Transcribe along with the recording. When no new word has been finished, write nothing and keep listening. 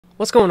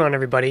What's going on,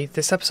 everybody?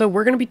 This episode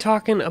we're going to be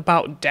talking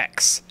about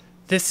Deques.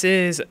 This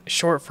is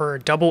short for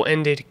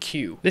double-ended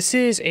queue. This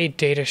is a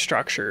data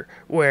structure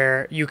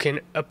where you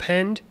can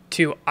append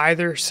to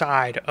either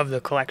side of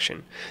the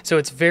collection. So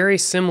it's very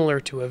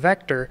similar to a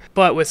vector,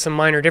 but with some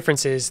minor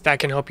differences that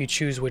can help you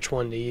choose which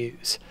one to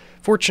use.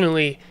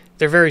 Fortunately,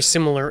 they're very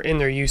similar in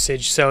their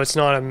usage, so it's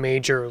not a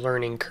major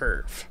learning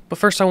curve. But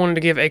first I wanted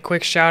to give a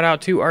quick shout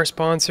out to our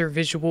sponsor,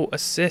 Visual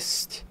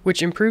Assist,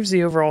 which improves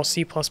the overall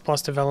C++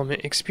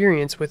 development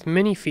experience with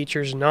many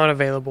features not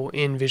available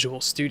in Visual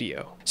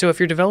Studio. So if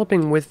you're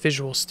developing with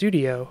Visual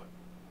Studio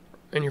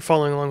and you're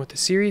following along with the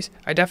series,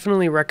 I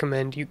definitely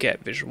recommend you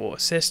get Visual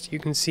Assist. You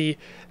can see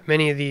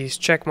many of these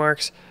check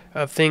marks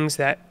of things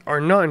that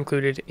are not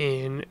included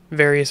in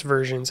various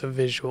versions of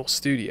Visual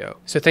Studio.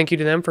 So thank you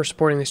to them for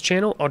supporting this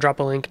channel. I'll drop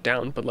a link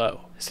down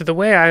below. So the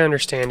way I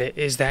understand it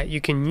is that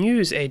you can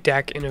use a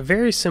deque in a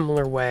very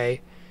similar way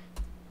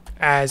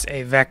as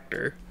a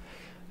vector.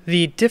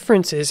 The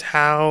difference is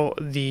how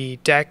the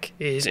deque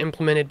is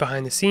implemented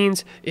behind the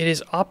scenes. It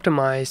is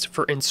optimized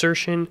for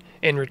insertion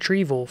and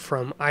retrieval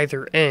from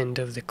either end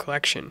of the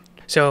collection.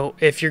 So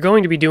if you're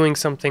going to be doing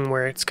something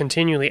where it's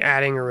continually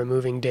adding or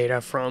removing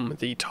data from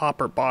the top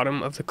or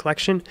bottom of the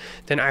collection,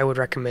 then I would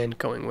recommend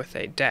going with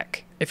a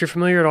deque. If you're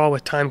familiar at all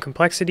with time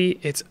complexity,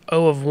 it's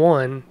O of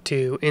 1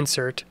 to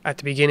insert at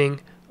the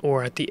beginning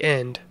or at the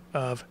end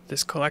of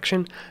this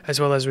collection, as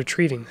well as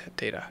retrieving that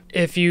data.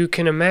 If you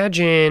can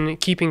imagine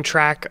keeping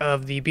track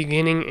of the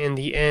beginning and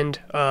the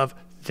end of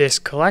this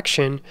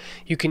collection,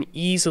 you can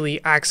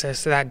easily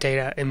access that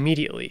data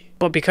immediately.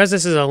 But because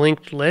this is a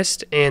linked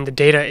list and the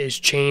data is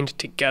chained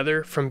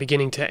together from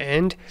beginning to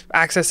end,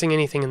 accessing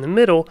anything in the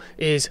middle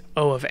is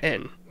O of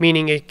n,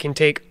 meaning it can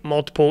take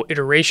multiple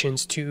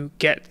iterations to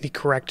get the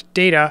correct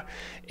data,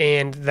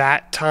 and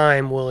that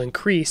time will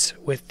increase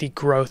with the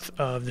growth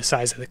of the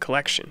size of the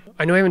collection.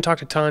 I know I haven't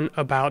talked a ton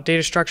about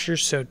data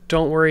structures, so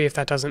don't worry if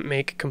that doesn't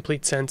make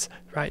complete sense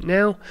right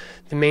now.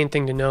 The main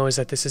thing to know is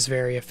that this is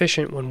very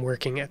efficient when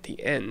working at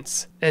the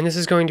ends. And this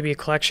is going to be a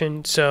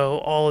collection, so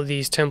all of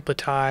these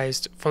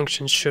templatized functions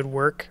should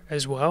work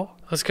as well.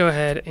 Let's go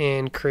ahead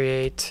and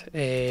create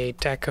a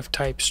deque of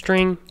type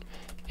string,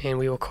 and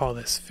we will call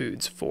this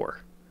foods4.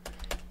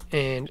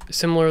 And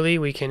similarly,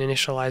 we can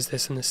initialize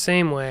this in the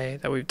same way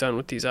that we've done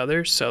with these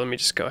others. So let me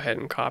just go ahead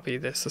and copy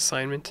this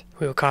assignment.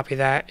 We will copy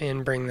that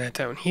and bring that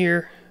down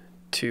here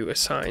to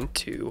assign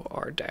to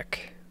our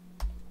deque.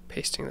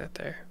 Pasting that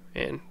there.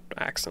 And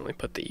I accidentally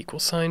put the equal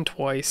sign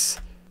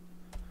twice.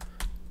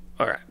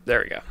 Alright,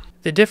 there we go.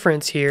 The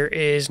difference here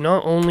is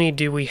not only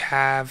do we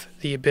have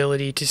the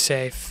ability to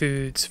say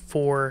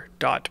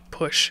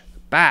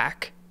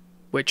foods4.pushback,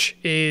 which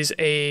is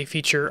a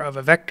feature of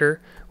a vector,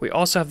 we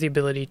also have the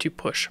ability to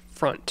push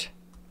front.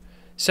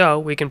 So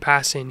we can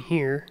pass in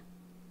here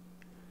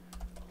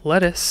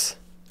lettuce,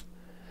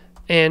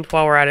 and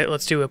while we're at it,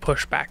 let's do a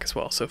pushback as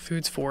well. So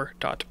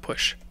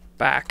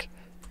foods4.pushback,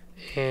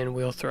 and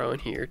we'll throw in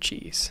here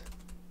cheese.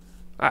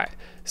 Alright,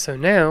 so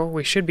now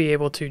we should be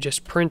able to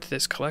just print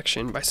this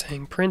collection by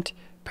saying print,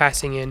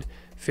 passing in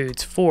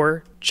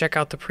foods4. Check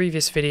out the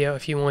previous video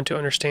if you want to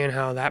understand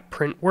how that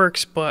print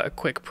works, but a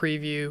quick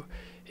preview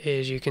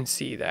is you can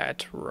see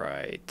that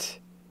right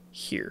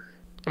here.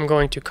 I'm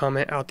going to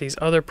comment out these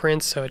other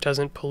prints so it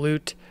doesn't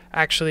pollute.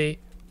 Actually,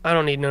 I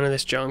don't need none of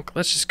this junk.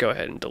 Let's just go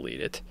ahead and delete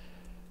it.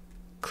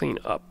 Clean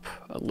up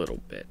a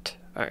little bit.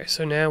 Alright,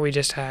 so now we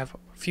just have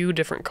a few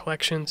different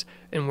collections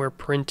and we're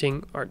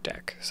printing our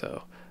deque.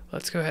 So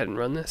let's go ahead and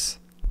run this.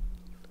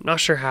 I'm not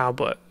sure how,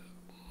 but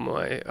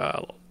my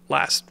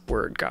last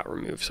word got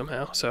removed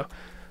somehow. So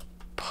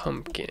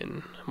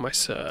pumpkin, I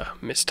must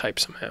mistype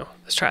somehow.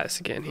 Let's try this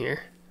again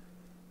here.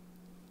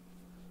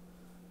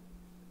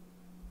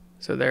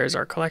 So there's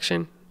our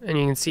collection, and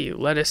you can see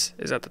lettuce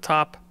is at the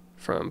top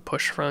from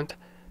push front,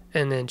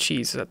 and then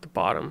cheese is at the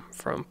bottom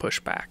from push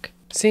back.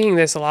 Seeing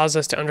this allows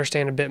us to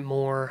understand a bit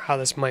more how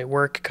this might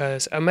work,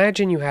 because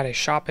imagine you had a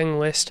shopping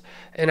list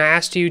and I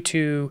asked you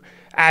to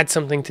add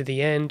something to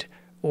the end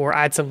or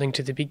add something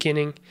to the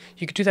beginning.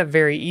 You could do that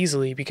very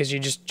easily because you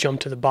just jump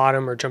to the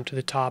bottom or jump to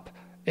the top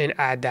and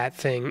add that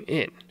thing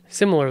in.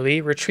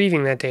 Similarly,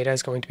 retrieving that data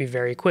is going to be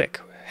very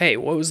quick. Hey,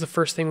 what was the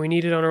first thing we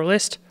needed on our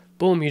list?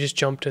 Boom, you just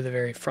jump to the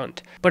very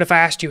front. But if I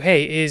asked you,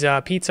 hey, is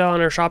pizza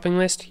on our shopping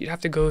list? You'd have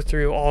to go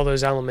through all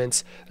those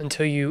elements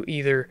until you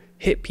either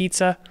hit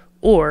pizza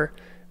or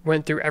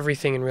went through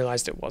everything and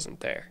realized it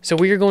wasn't there. So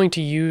we are going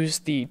to use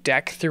the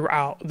deque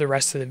throughout the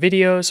rest of the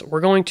videos.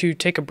 We're going to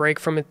take a break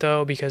from it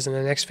though, because in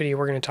the next video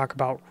we're going to talk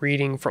about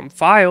reading from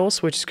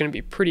files, which is going to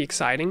be pretty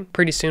exciting.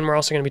 Pretty soon we're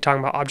also going to be talking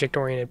about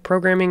object-oriented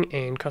programming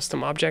and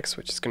custom objects,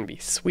 which is going to be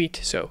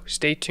sweet. So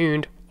stay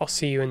tuned. I'll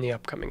see you in the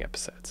upcoming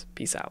episodes.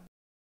 Peace out.